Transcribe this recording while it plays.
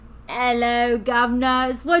Hello,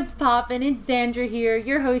 governors. What's poppin'? It's Xandra here,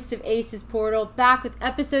 your host of Aces Portal, back with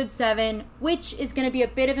episode 7, which is going to be a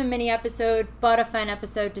bit of a mini episode, but a fun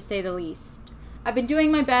episode to say the least. I've been doing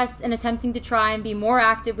my best and attempting to try and be more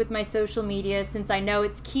active with my social media since I know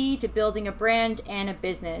it's key to building a brand and a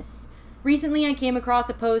business. Recently, I came across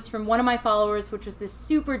a post from one of my followers, which was this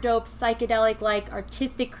super dope, psychedelic-like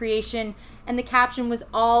artistic creation, and the caption was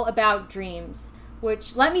all about dreams.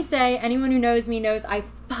 Which, let me say, anyone who knows me knows I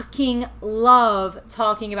fucking love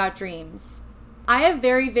talking about dreams. I have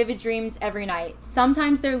very vivid dreams every night.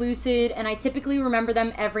 Sometimes they're lucid, and I typically remember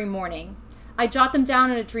them every morning. I jot them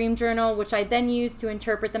down in a dream journal, which I then use to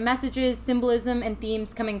interpret the messages, symbolism, and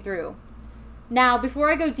themes coming through. Now, before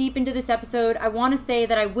I go deep into this episode, I want to say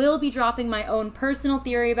that I will be dropping my own personal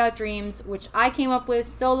theory about dreams, which I came up with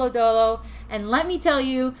solo dolo, and let me tell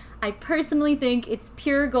you, I personally think it's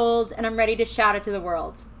pure gold, and I'm ready to shout it to the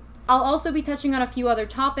world. I'll also be touching on a few other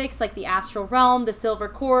topics like the astral realm, the silver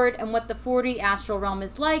cord, and what the 4D astral realm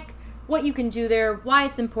is like, what you can do there, why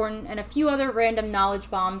it's important, and a few other random knowledge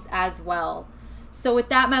bombs as well. So with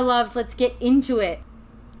that, my loves, let's get into it.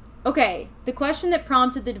 Okay, the question that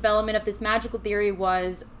prompted the development of this magical theory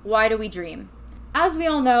was, why do we dream? As we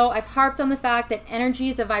all know, I've harped on the fact that energy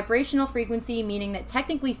is a vibrational frequency, meaning that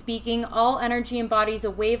technically speaking, all energy embodies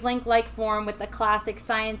a wavelength-like form with the classic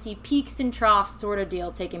science-y peaks and troughs sort of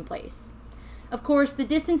deal taking place. Of course, the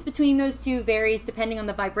distance between those two varies depending on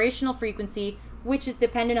the vibrational frequency, which is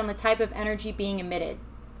dependent on the type of energy being emitted.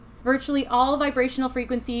 Virtually all vibrational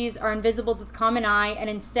frequencies are invisible to the common eye, and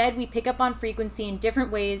instead we pick up on frequency in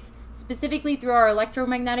different ways, specifically through our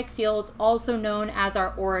electromagnetic field, also known as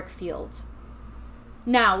our auric field.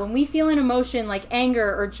 Now, when we feel an emotion like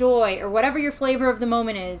anger or joy or whatever your flavor of the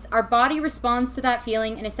moment is, our body responds to that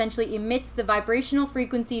feeling and essentially emits the vibrational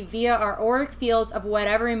frequency via our auric field of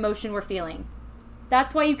whatever emotion we're feeling.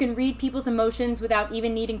 That's why you can read people's emotions without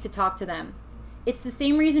even needing to talk to them. It's the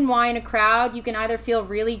same reason why in a crowd you can either feel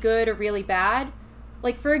really good or really bad.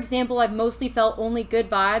 Like, for example, I've mostly felt only good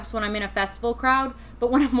vibes when I'm in a festival crowd, but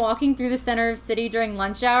when I'm walking through the center of the city during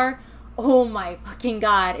lunch hour, oh my fucking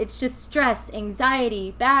god, it's just stress,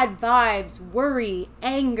 anxiety, bad vibes, worry,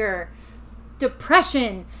 anger,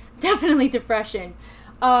 depression, definitely depression.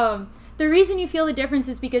 The reason you feel the difference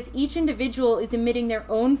is because each individual is emitting their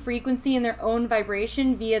own frequency and their own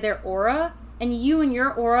vibration via their aura, and you and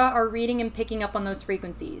your aura are reading and picking up on those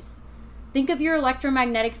frequencies. Think of your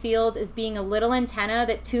electromagnetic field as being a little antenna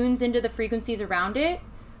that tunes into the frequencies around it.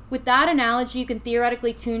 With that analogy, you can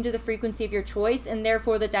theoretically tune to the frequency of your choice and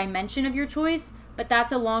therefore the dimension of your choice, but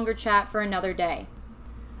that's a longer chat for another day.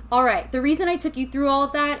 Alright, the reason I took you through all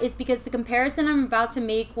of that is because the comparison I'm about to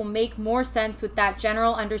make will make more sense with that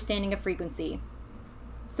general understanding of frequency.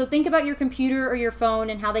 So think about your computer or your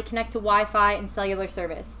phone and how they connect to Wi-Fi and cellular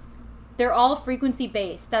service. They're all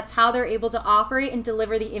frequency-based. That's how they're able to operate and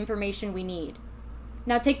deliver the information we need.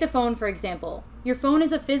 Now take the phone, for example. Your phone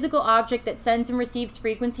is a physical object that sends and receives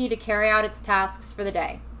frequency to carry out its tasks for the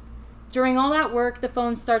day. During all that work, the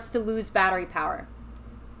phone starts to lose battery power.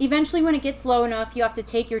 Eventually, when it gets low enough, you have to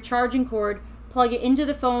take your charging cord, plug it into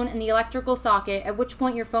the phone and the electrical socket, at which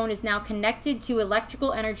point your phone is now connected to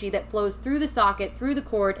electrical energy that flows through the socket, through the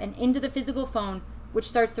cord, and into the physical phone, which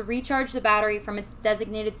starts to recharge the battery from its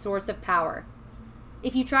designated source of power.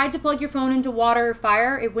 If you tried to plug your phone into water or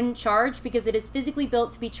fire, it wouldn't charge because it is physically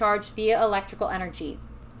built to be charged via electrical energy.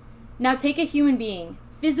 Now take a human being,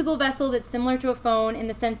 physical vessel that's similar to a phone in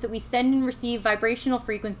the sense that we send and receive vibrational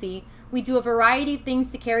frequency. We do a variety of things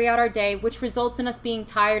to carry out our day, which results in us being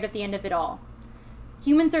tired at the end of it all.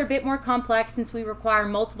 Humans are a bit more complex since we require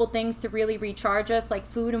multiple things to really recharge us, like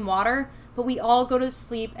food and water, but we all go to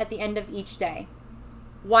sleep at the end of each day.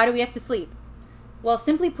 Why do we have to sleep? Well,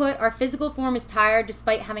 simply put, our physical form is tired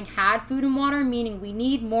despite having had food and water, meaning we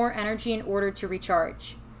need more energy in order to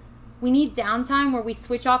recharge. We need downtime where we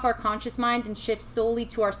switch off our conscious mind and shift solely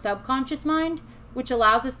to our subconscious mind, which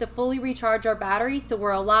allows us to fully recharge our battery so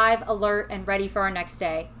we're alive, alert, and ready for our next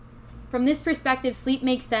day. From this perspective, sleep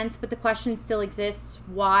makes sense, but the question still exists: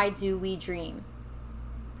 why do we dream?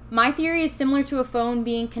 My theory is similar to a phone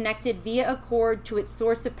being connected via a cord to its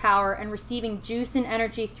source of power and receiving juice and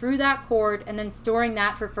energy through that cord and then storing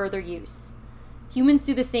that for further use. Humans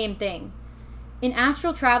do the same thing. In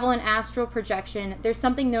astral travel and astral projection, there's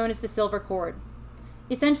something known as the silver cord.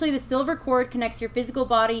 Essentially, the silver cord connects your physical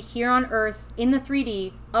body here on Earth in the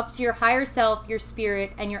 3D up to your higher self, your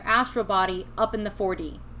spirit, and your astral body up in the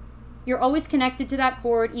 4D. You're always connected to that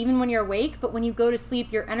cord even when you're awake, but when you go to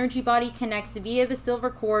sleep, your energy body connects via the silver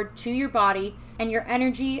cord to your body, and your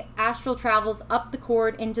energy astral travels up the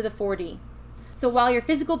cord into the 4D. So while your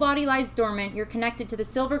physical body lies dormant, you're connected to the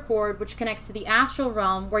silver cord, which connects to the astral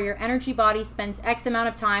realm, where your energy body spends X amount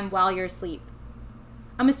of time while you're asleep.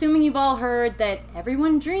 I'm assuming you've all heard that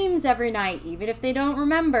everyone dreams every night, even if they don't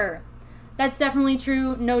remember. That's definitely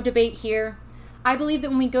true, no debate here. I believe that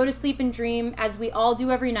when we go to sleep and dream, as we all do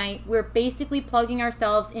every night, we're basically plugging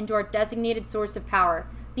ourselves into our designated source of power,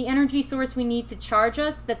 the energy source we need to charge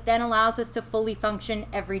us that then allows us to fully function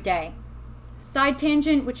every day. Side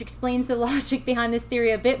tangent, which explains the logic behind this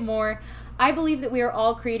theory a bit more, I believe that we are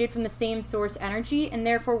all created from the same source energy, and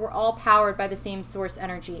therefore we're all powered by the same source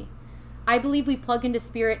energy. I believe we plug into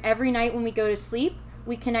spirit every night when we go to sleep.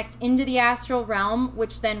 We connect into the astral realm,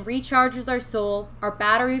 which then recharges our soul, our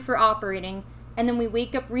battery for operating, and then we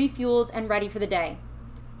wake up refueled and ready for the day.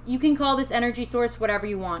 You can call this energy source whatever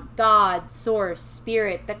you want. God, source,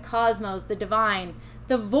 spirit, the cosmos, the divine,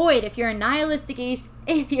 the void if you're a nihilistic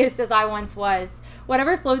atheist as I once was.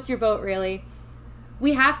 Whatever floats your boat, really.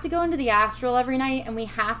 We have to go into the astral every night, and we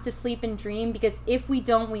have to sleep and dream, because if we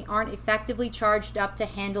don't, we aren't effectively charged up to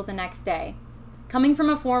handle the next day. Coming from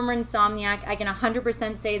a former insomniac, I can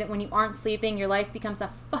 100% say that when you aren't sleeping, your life becomes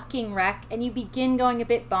a fucking wreck, and you begin going a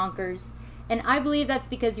bit bonkers. And I believe that's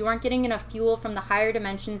because you aren't getting enough fuel from the higher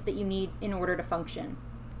dimensions that you need in order to function.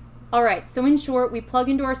 Alright, so in short, we plug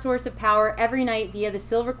into our source of power every night via the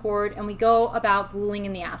silver cord, and we go about booling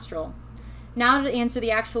in the astral. Now to answer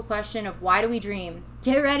the actual question of why do we dream?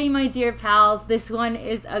 Get ready, my dear pals, this one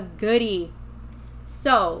is a goodie.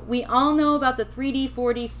 So, we all know about the 3D,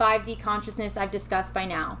 4D, 5D consciousness I've discussed by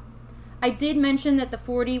now. I did mention that the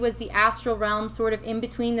 4D was the astral realm sort of in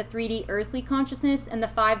between the 3D earthly consciousness and the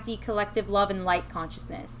 5D collective love and light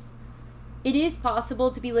consciousness. It is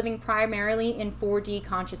possible to be living primarily in 4D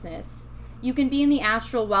consciousness. You can be in the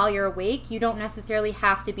astral while you're awake, you don't necessarily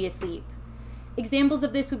have to be asleep. Examples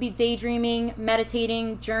of this would be daydreaming,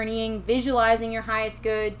 meditating, journeying, visualizing your highest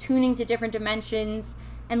good, tuning to different dimensions,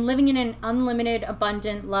 and living in an unlimited,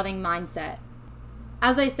 abundant, loving mindset.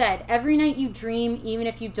 As I said, every night you dream even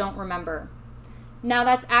if you don't remember. Now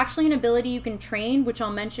that's actually an ability you can train, which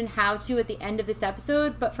I'll mention how to at the end of this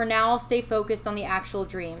episode, but for now I'll stay focused on the actual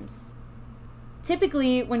dreams.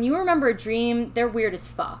 Typically, when you remember a dream, they're weird as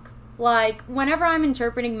fuck. Like, whenever I'm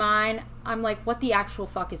interpreting mine, I'm like, what the actual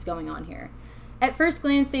fuck is going on here? At first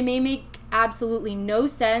glance, they may make absolutely no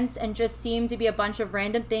sense and just seem to be a bunch of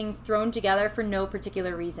random things thrown together for no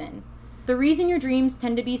particular reason. The reason your dreams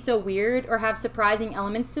tend to be so weird or have surprising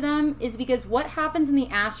elements to them is because what happens in the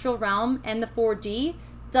astral realm and the 4D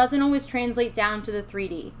doesn't always translate down to the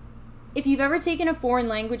 3D. If you've ever taken a foreign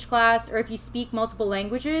language class or if you speak multiple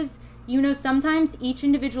languages, you know sometimes each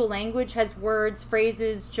individual language has words,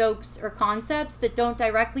 phrases, jokes, or concepts that don't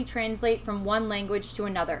directly translate from one language to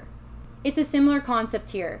another. It's a similar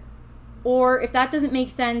concept here. Or if that doesn't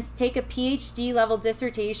make sense, take a PhD level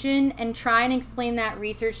dissertation and try and explain that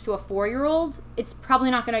research to a 4-year-old. It's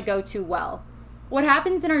probably not going to go too well. What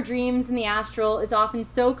happens in our dreams in the astral is often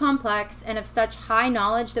so complex and of such high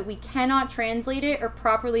knowledge that we cannot translate it or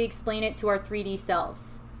properly explain it to our 3D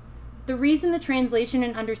selves. The reason the translation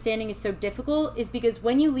and understanding is so difficult is because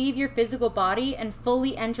when you leave your physical body and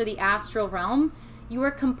fully enter the astral realm, you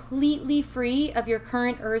are completely free of your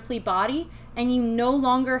current earthly body, and you no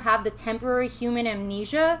longer have the temporary human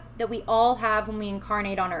amnesia that we all have when we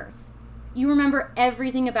incarnate on Earth. You remember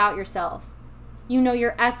everything about yourself. You know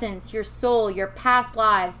your essence, your soul, your past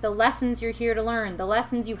lives, the lessons you're here to learn, the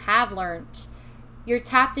lessons you have learned. You're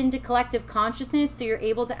tapped into collective consciousness, so you're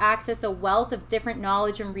able to access a wealth of different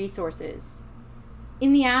knowledge and resources.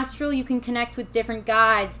 In the astral, you can connect with different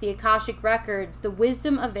guides, the Akashic records. The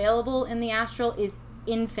wisdom available in the astral is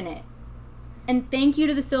infinite. And thank you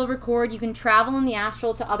to the silver cord, you can travel in the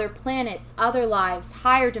astral to other planets, other lives,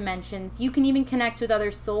 higher dimensions. You can even connect with other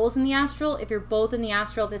souls in the astral if you're both in the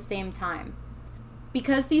astral at the same time.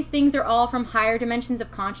 Because these things are all from higher dimensions of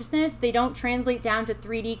consciousness, they don't translate down to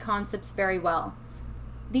 3D concepts very well.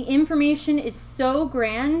 The information is so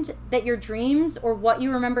grand that your dreams, or what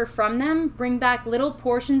you remember from them, bring back little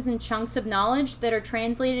portions and chunks of knowledge that are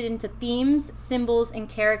translated into themes, symbols, and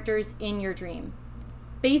characters in your dream.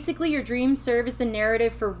 Basically, your dreams serve as the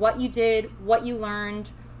narrative for what you did, what you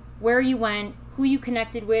learned, where you went, who you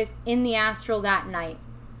connected with in the astral that night.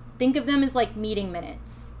 Think of them as like meeting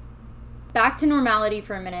minutes. Back to normality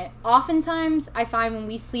for a minute. Oftentimes, I find when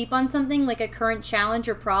we sleep on something like a current challenge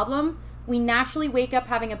or problem, we naturally wake up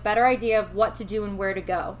having a better idea of what to do and where to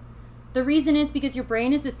go. The reason is because your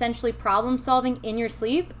brain is essentially problem solving in your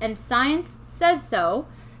sleep, and science says so.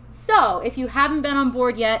 So, if you haven't been on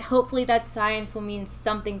board yet, hopefully that science will mean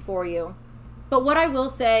something for you. But what I will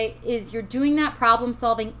say is you're doing that problem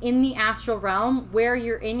solving in the astral realm where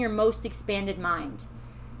you're in your most expanded mind.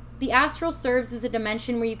 The astral serves as a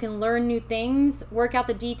dimension where you can learn new things, work out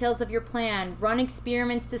the details of your plan, run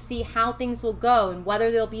experiments to see how things will go and whether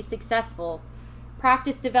they'll be successful,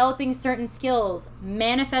 practice developing certain skills,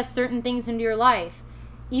 manifest certain things into your life,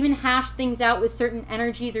 even hash things out with certain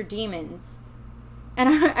energies or demons. And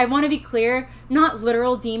I want to be clear, not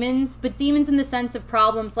literal demons, but demons in the sense of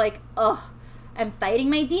problems like, I'm fighting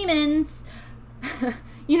my demons.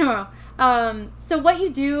 So what you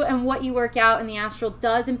do and what you work out in the astral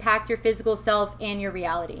does impact your physical self and your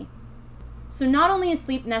reality. So not only is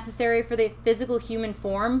sleep necessary for the physical human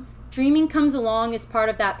form, dreaming comes along as part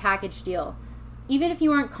of that package deal. Even if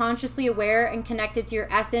you aren't consciously aware and connected to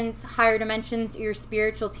your essence, higher dimensions, or your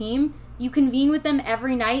spiritual team, you convene with them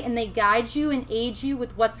every night and they guide you and aid you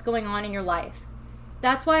with what's going on in your life.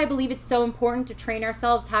 That's why I believe it's so important to train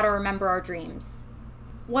ourselves how to remember our dreams.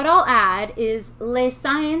 What I'll add is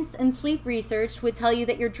science and sleep research would tell you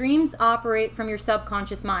that your dreams operate from your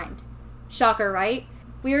subconscious mind. Shocker, right?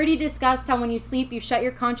 We already discussed how when you sleep, you shut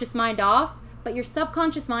your conscious mind off, but your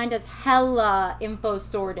subconscious mind has hella info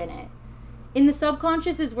stored in it. In the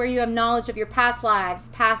subconscious is where you have knowledge of your past lives,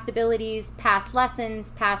 past abilities, past lessons,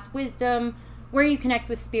 past wisdom, where you connect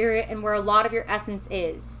with spirit, and where a lot of your essence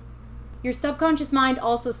is. Your subconscious mind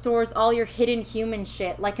also stores all your hidden human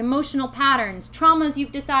shit, like emotional patterns, traumas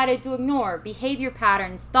you've decided to ignore, behavior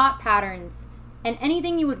patterns, thought patterns, and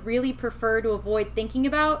anything you would really prefer to avoid thinking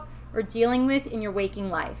about or dealing with in your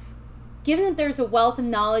waking life. Given that there's a wealth of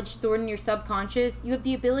knowledge stored in your subconscious, you have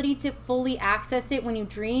the ability to fully access it when you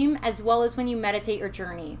dream as well as when you meditate or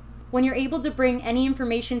journey. When you're able to bring any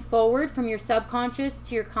information forward from your subconscious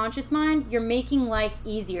to your conscious mind, you're making life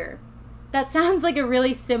easier. That sounds like a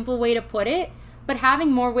really simple way to put it, but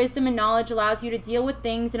having more wisdom and knowledge allows you to deal with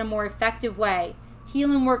things in a more effective way,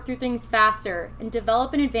 heal and work through things faster, and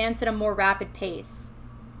develop and advance at a more rapid pace.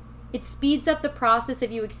 It speeds up the process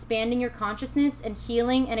of you expanding your consciousness and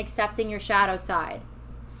healing and accepting your shadow side.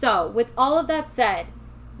 So, with all of that said,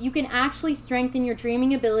 you can actually strengthen your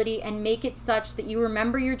dreaming ability and make it such that you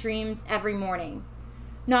remember your dreams every morning.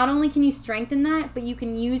 Not only can you strengthen that, but you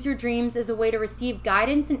can use your dreams as a way to receive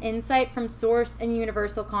guidance and insight from Source and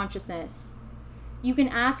universal consciousness. You can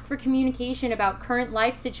ask for communication about current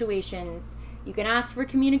life situations. You can ask for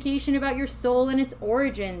communication about your soul and its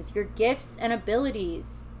origins, your gifts and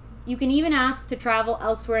abilities. You can even ask to travel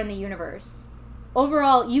elsewhere in the universe.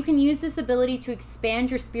 Overall, you can use this ability to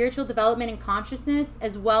expand your spiritual development and consciousness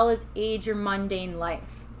as well as aid your mundane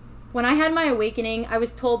life. When I had my awakening, I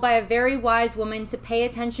was told by a very wise woman to pay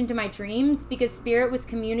attention to my dreams because Spirit was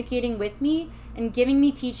communicating with me and giving me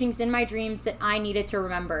teachings in my dreams that I needed to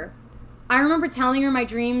remember. I remember telling her my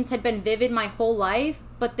dreams had been vivid my whole life,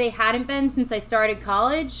 but they hadn't been since I started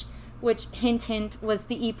college, which, hint hint, was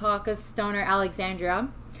the epoch of Stoner Alexandria.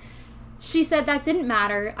 She said that didn't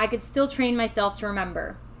matter, I could still train myself to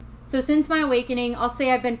remember. So since my awakening, I'll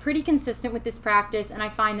say I've been pretty consistent with this practice, and I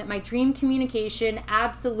find that my dream communication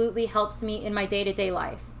absolutely helps me in my day-to-day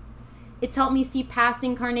life. It's helped me see past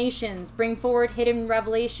incarnations, bring forward hidden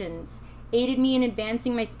revelations, aided me in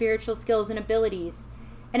advancing my spiritual skills and abilities,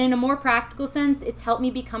 and in a more practical sense, it's helped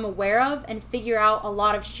me become aware of and figure out a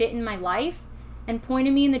lot of shit in my life and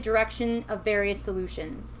pointed me in the direction of various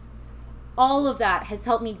solutions. All of that has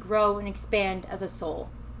helped me grow and expand as a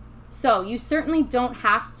soul. So, you certainly don't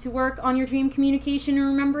have to work on your dream communication and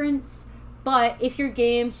remembrance, but if you're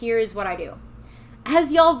game, here is what I do.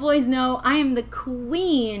 As y'all boys know, I am the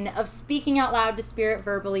queen of speaking out loud to Spirit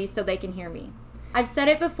verbally so they can hear me. I've said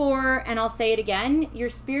it before, and I'll say it again, your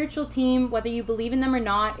spiritual team, whether you believe in them or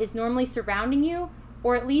not, is normally surrounding you,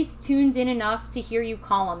 or at least tuned in enough to hear you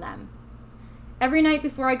call on them. Every night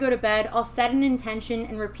before I go to bed, I'll set an intention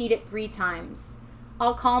and repeat it 3 times.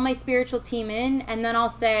 I'll call my spiritual team in, and then I'll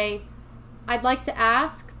say, I'd like to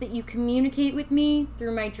ask that you communicate with me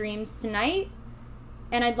through my dreams tonight,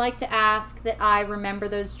 and I'd like to ask that I remember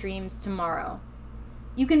those dreams tomorrow.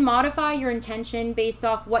 You can modify your intention based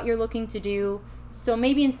off what you're looking to do, so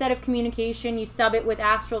maybe instead of communication, you sub it with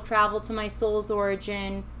astral travel to my soul's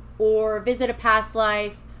origin, or visit a past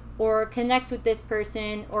life, or connect with this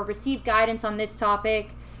person, or receive guidance on this topic.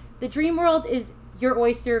 The dream world is your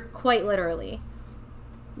oyster, quite literally.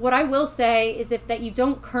 What I will say is that you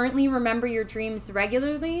don't currently remember your dreams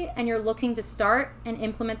regularly and you're looking to start and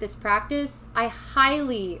implement this practice, I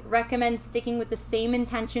highly recommend sticking with the same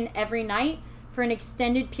intention every night for an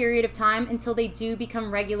extended period of time until they do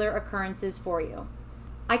become regular occurrences for you.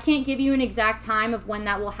 I can't give you an exact time of when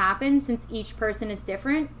that will happen since each person is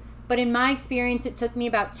different, but in my experience, it took me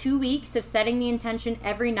about 2 weeks of setting the intention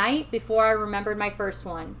every night before I remembered my first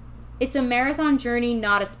one. It's a marathon journey,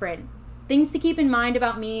 not a sprint. Things to keep in mind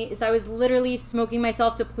about me is I was literally smoking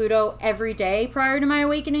myself to Pluto every day prior to my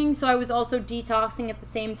awakening, so I was also detoxing at the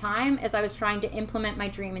same time as I was trying to implement my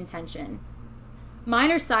dream intention.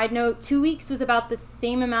 Minor side note, 2 weeks was about the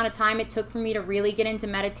same amount of time it took for me to really get into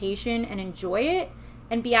meditation and enjoy it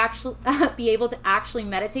and be able to actually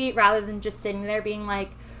meditate rather than just sitting there being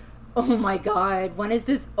like, oh my God, when is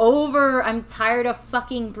this over? I'm tired of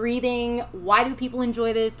fucking breathing. Why do people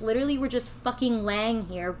enjoy this? Literally, we're just fucking laying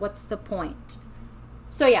here. What's the point?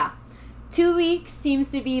 So yeah, 2 weeks seems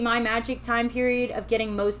to be my magic time period of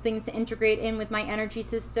getting most things to integrate in with my energy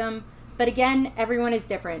system. But again, everyone is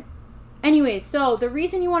different. Anyways, so the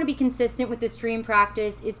reason you want to be consistent with this dream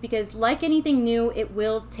practice is because like anything new, it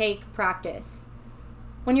will take practice.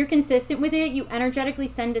 When you're consistent with it, you energetically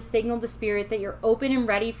send a signal to spirit that you're open and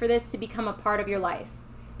ready for this to become a part of your life.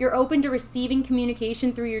 You're open to receiving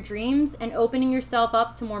communication through your dreams and opening yourself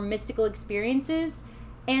up to more mystical experiences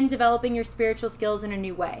and developing your spiritual skills in a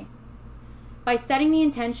new way. By setting the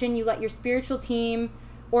intention, you let your spiritual team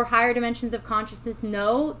or higher dimensions of consciousness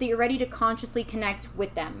know that you're ready to consciously connect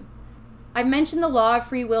with them. I've mentioned the law of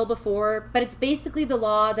free will before, but it's basically the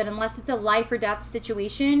law that unless it's a life or death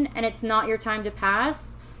situation and it's not your time to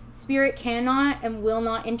pass, spirit cannot and will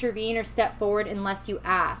not intervene or step forward unless you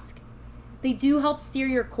ask. They do help steer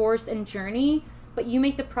your course and journey, but you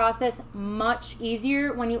make the process much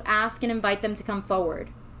easier when you ask and invite them to come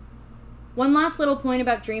forward. One last little point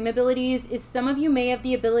about dream abilities is some of you may have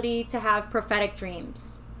the ability to have prophetic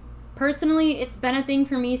dreams. Personally, it's been a thing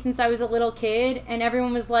for me since I was a little kid, and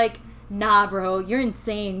everyone was like, nah, bro, you're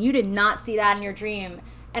insane. You did not see that in your dream.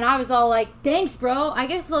 And I was all like, thanks, bro. I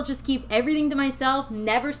guess I'll just keep everything to myself,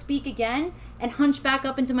 never speak again, and hunch back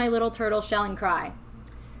up into my little turtle shell and cry.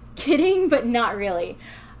 Kidding, but not really.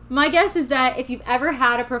 My guess is that if you've ever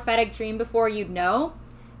had a prophetic dream before, you'd know.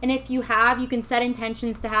 And if you have, you can set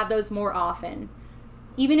intentions to have those more often.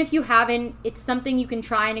 Even if you haven't, it's something you can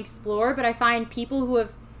try and explore, but I find people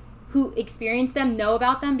who experience them know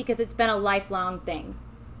about them because it's been a lifelong thing.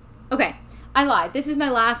 Okay, I lied. This is my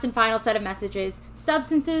last and final set of messages.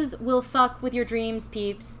 Substances will fuck with your dreams,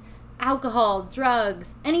 peeps. Alcohol,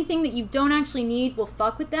 drugs, anything that you don't actually need will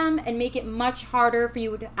fuck with them and make it much harder for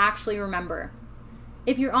you to actually remember.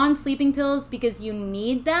 If you're on sleeping pills because you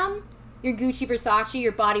need them, your Gucci Versace,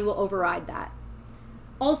 your body will override that.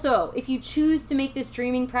 Also, if you choose to make this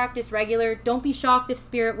dreaming practice regular, don't be shocked if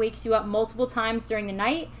spirit wakes you up multiple times during the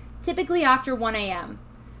night, typically after 1 a.m.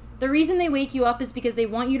 The reason they wake you up is because they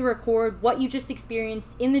want you to record what you just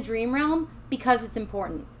experienced in the dream realm because it's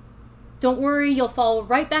important. Don't worry, you'll fall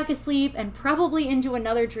right back asleep and probably into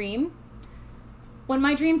another dream. When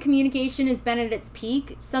my dream communication has been at its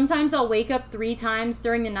peak, sometimes I'll wake up 3 times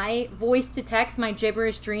during the night, voice to text my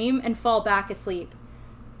gibberish dream, and fall back asleep.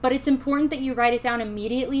 But it's important that you write it down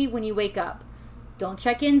immediately when you wake up. Don't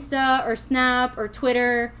check Insta or Snap or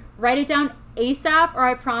Twitter. Write it down ASAP or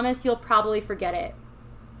I promise you'll probably forget it.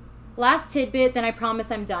 Last tidbit, then I promise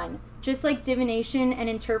I'm done. Just like divination and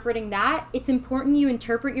interpreting that, it's important you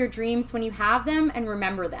interpret your dreams when you have them and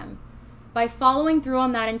remember them. By following through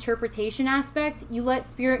on that interpretation aspect, you let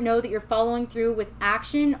spirit know that you're following through with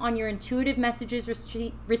action on your intuitive messages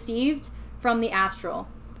received from the astral.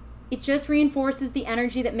 It just reinforces the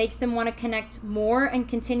energy that makes them want to connect more and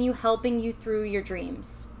continue helping you through your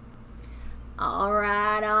dreams. All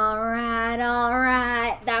right.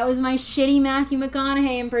 That was my shitty Matthew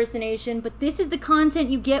McConaughey impersonation, but this is the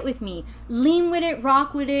content you get with me. Lean with it,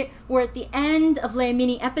 rock with it. We're at the end of Le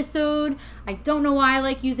mini episode. I don't know why I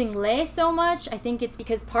like using Le so much. I think it's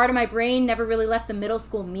because part of my brain never really left the middle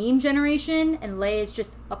school meme generation, and Le is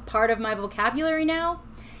just a part of my vocabulary now.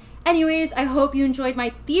 Anyways, I hope you enjoyed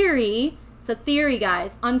my theory. It's a theory,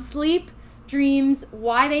 guys, on sleep, dreams,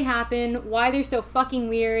 why they happen, why they're so fucking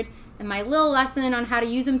weird, and my little lesson on how to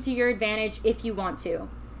use them to your advantage if you want to.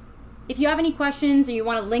 If you have any questions or you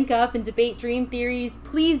want to link up and debate dream theories,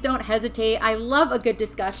 please don't hesitate. I love a good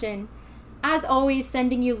discussion. As always,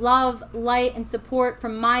 sending you love, light, and support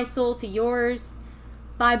from my soul to yours.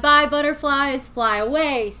 Bye-bye, butterflies. Fly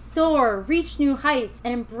away, soar, reach new heights,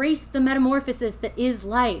 and embrace the metamorphosis that is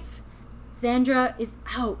life. Xandra is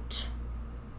out.